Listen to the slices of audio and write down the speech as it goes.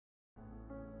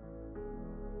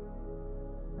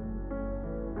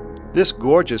This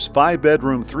gorgeous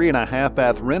 5-bedroom,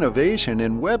 3.5-bath renovation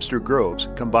in Webster Groves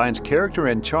combines character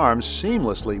and charm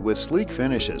seamlessly with sleek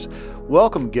finishes.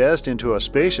 Welcome guests into a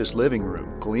spacious living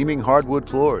room, gleaming hardwood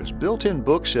floors, built-in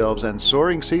bookshelves, and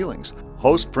soaring ceilings.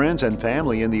 Host friends and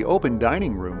family in the open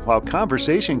dining room while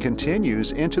conversation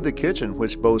continues into the kitchen,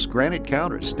 which boasts granite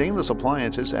counters, stainless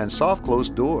appliances, and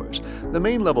soft-closed doors. The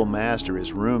main level master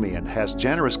is roomy and has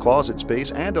generous closet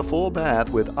space and a full bath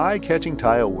with eye-catching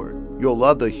tile work. You'll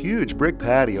love the huge brick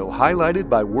patio highlighted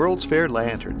by World's Fair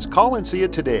lanterns. Call and see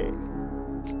it today.